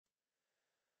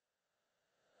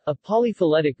A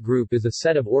polyphyletic group is a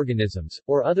set of organisms,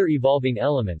 or other evolving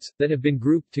elements, that have been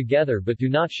grouped together but do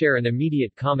not share an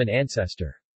immediate common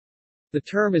ancestor. The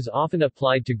term is often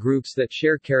applied to groups that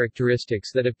share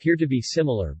characteristics that appear to be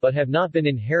similar but have not been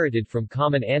inherited from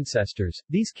common ancestors.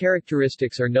 These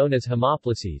characteristics are known as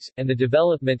homoplasies, and the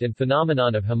development and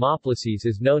phenomenon of homoplasies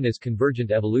is known as convergent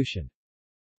evolution.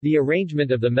 The arrangement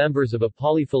of the members of a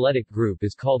polyphyletic group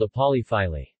is called a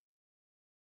polyphyly.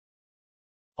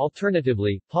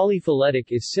 Alternatively, polyphyletic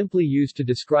is simply used to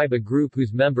describe a group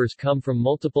whose members come from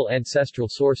multiple ancestral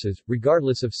sources,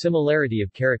 regardless of similarity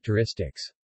of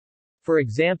characteristics. For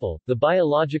example, the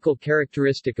biological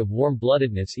characteristic of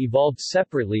warm-bloodedness evolved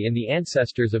separately in the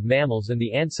ancestors of mammals and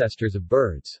the ancestors of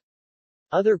birds.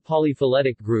 Other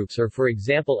polyphyletic groups are, for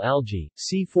example, algae,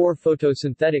 C4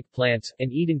 photosynthetic plants, and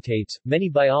edentates. Many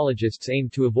biologists aim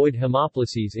to avoid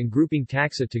homoplasies in grouping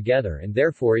taxa together, and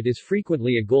therefore it is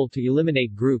frequently a goal to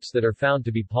eliminate groups that are found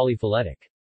to be polyphyletic.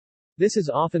 This is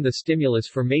often the stimulus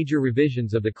for major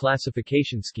revisions of the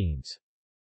classification schemes.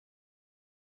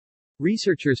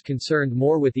 Researchers concerned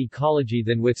more with ecology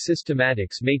than with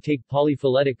systematics may take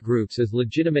polyphyletic groups as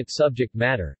legitimate subject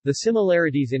matter. The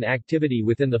similarities in activity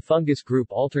within the fungus group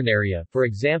Alternaria, for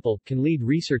example, can lead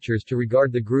researchers to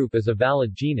regard the group as a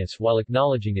valid genus while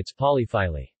acknowledging its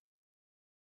polyphyly.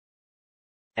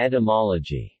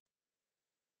 Etymology.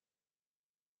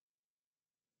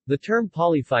 The term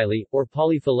polyphyly, or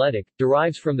polyphyletic,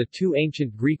 derives from the two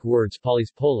ancient Greek words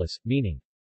polys polis, meaning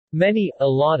many, a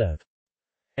lot of,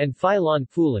 and phylon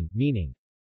phulon, meaning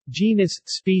genus,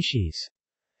 species,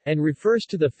 and refers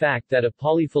to the fact that a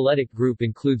polyphyletic group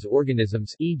includes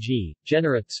organisms, e.g.,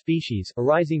 genera, species,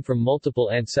 arising from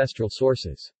multiple ancestral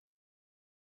sources.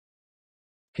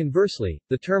 Conversely,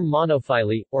 the term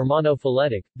monophyly, or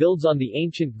monophyletic, builds on the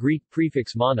ancient Greek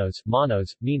prefix monos,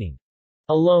 meaning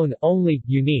alone, only,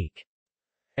 unique,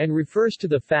 and refers to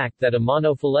the fact that a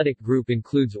monophyletic group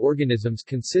includes organisms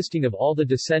consisting of all the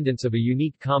descendants of a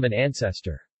unique common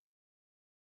ancestor.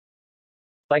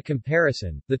 By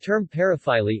comparison, the term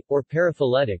paraphyly, or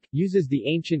paraphyletic, uses the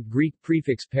ancient Greek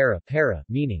prefix para,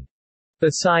 meaning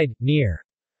beside, near,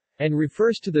 and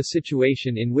refers to the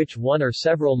situation in which one or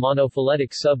several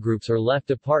monophyletic subgroups are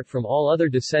left apart from all other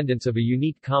descendants of a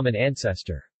unique common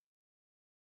ancestor.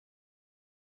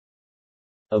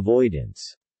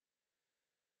 Avoidance.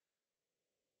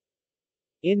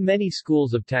 In many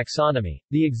schools of taxonomy,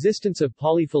 the existence of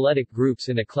polyphyletic groups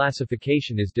in a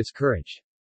classification is discouraged.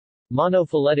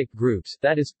 Monophyletic groups,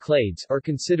 that is, clades, are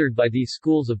considered by these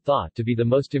schools of thought to be the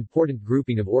most important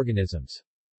grouping of organisms.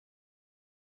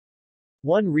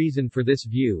 One reason for this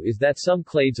view is that some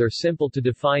clades are simple to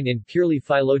define in purely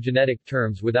phylogenetic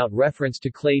terms without reference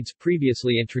to clades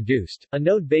previously introduced. A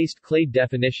node-based clade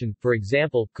definition, for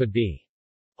example, could be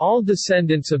all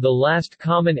descendants of the last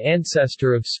common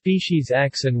ancestor of species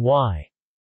X and Y.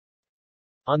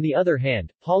 On the other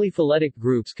hand, polyphyletic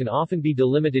groups can often be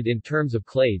delimited in terms of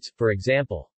clades, for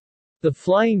example, the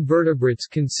flying vertebrates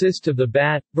consist of the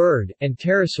bat, bird, and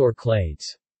pterosaur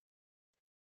clades.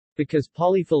 Because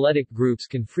polyphyletic groups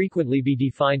can frequently be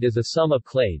defined as a sum of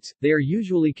clades, they are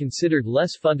usually considered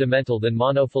less fundamental than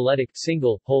monophyletic,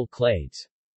 single, whole clades.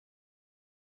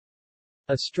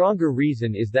 A stronger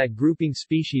reason is that grouping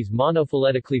species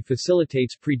monophyletically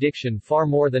facilitates prediction far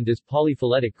more than does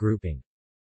polyphyletic grouping.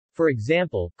 For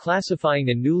example, classifying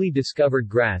a newly discovered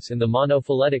grass in the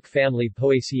monophyletic family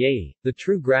Poaceae, the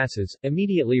true grasses,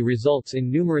 immediately results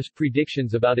in numerous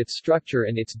predictions about its structure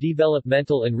and its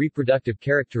developmental and reproductive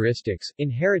characteristics,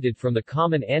 inherited from the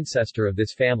common ancestor of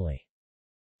this family.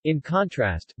 In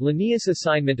contrast, Linnaeus'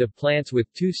 assignment of plants with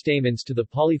two stamens to the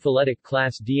polyphyletic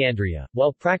class Deandria,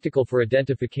 while practical for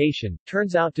identification,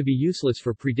 turns out to be useless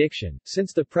for prediction,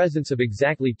 since the presence of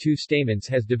exactly two stamens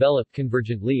has developed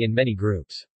convergently in many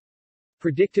groups.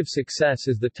 Predictive success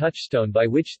is the touchstone by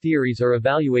which theories are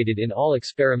evaluated in all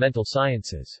experimental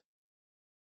sciences.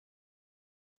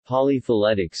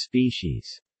 Polyphyletic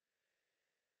species.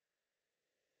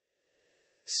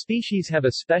 Species have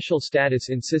a special status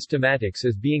in systematics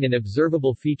as being an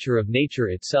observable feature of nature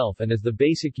itself and as the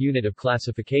basic unit of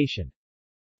classification.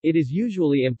 It is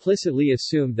usually implicitly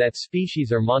assumed that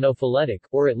species are monophyletic,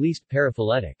 or at least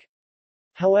paraphyletic.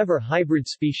 However, hybrid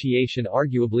speciation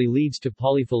arguably leads to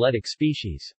polyphyletic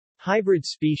species. Hybrid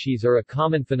species are a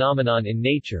common phenomenon in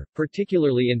nature,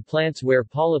 particularly in plants where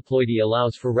polyploidy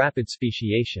allows for rapid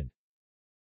speciation.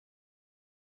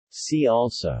 See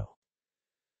also: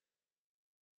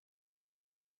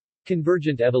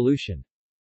 Convergent evolution.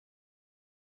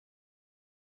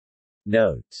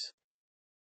 Notes.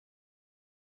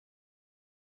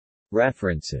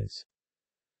 References.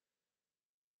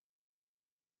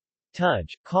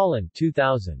 Tudge, Colin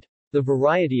 2000. The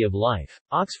Variety of Life.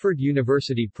 Oxford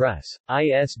University Press.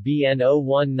 ISBN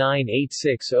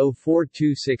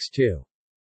 0198604262.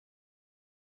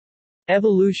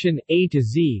 Evolution, A to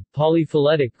Z,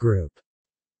 Polyphyletic Group.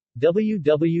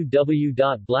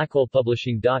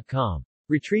 www.blackholepublishing.com.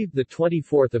 Retrieved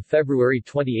 24 February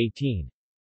 2018.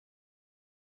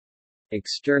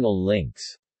 External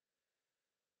links.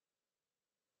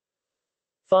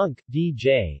 Funk,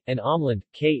 D.J., and Omland,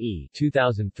 K.E.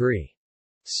 2003.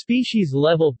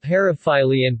 Species-level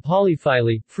paraphily and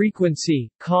polyphily, frequency,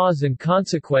 cause and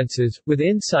consequences, with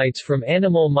insights from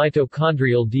animal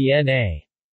mitochondrial DNA.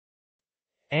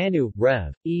 Anu,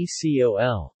 Rev.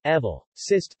 ECOL. Evol.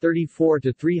 Syst.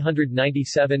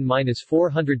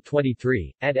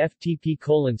 34-397-423, at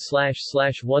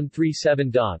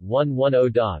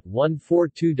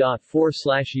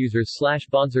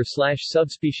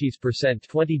ftp://137.110.142.4/users/bonzer/subspecies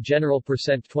 %20 general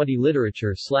 %20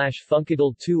 literature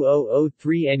 /funkadal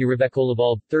 2003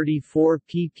 Anurivecol 34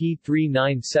 pp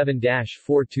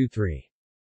 397-423.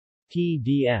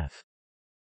 PDF